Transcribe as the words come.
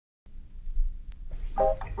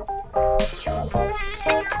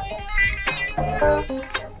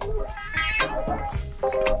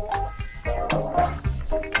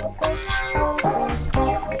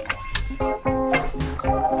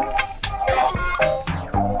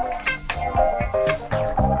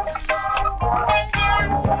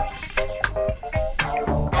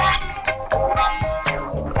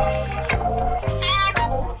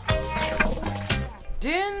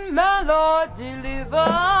Didn't my Lord deliver?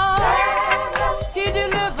 He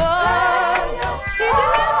delivered. He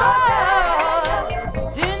delivered.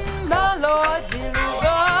 Didn't my Lord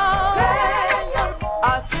deliver?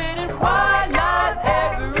 I said, and why not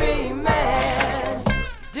every man?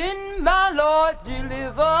 Didn't my Lord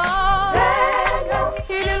deliver?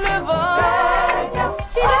 He delivered.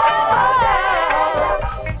 He delivered.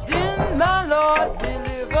 Didn't my Lord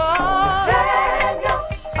deliver?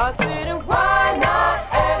 I said, and why not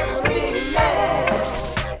every man?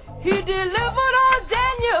 He delivered old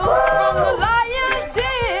Daniel from the lion's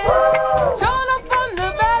den, Jonah from the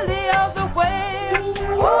valley of the whale,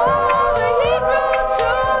 oh, the Hebrew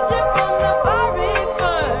children from the fiery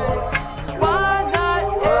furnace. Why not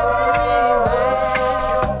every man?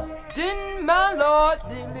 Didn't my Lord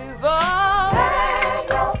deliver?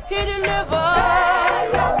 He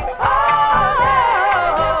delivered. Oh,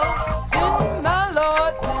 didn't my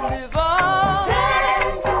Lord deliver?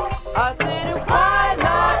 I said, why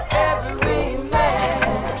not every man?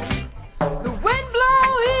 The wind blow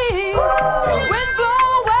east, the wind blow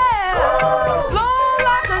west, blow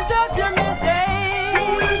like a judgment day.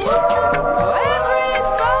 Every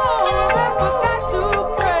soul that forgot to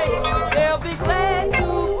pray, they'll be glad to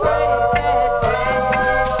pray that day.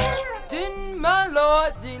 Didn't my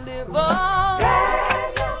Lord deliver?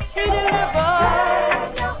 He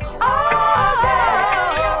delivered. Oh,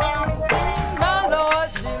 didn't my Lord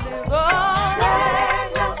deliver?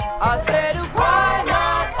 I said, why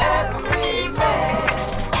not every man?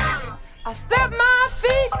 I stepped my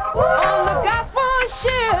feet on the gospel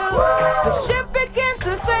ship, the ship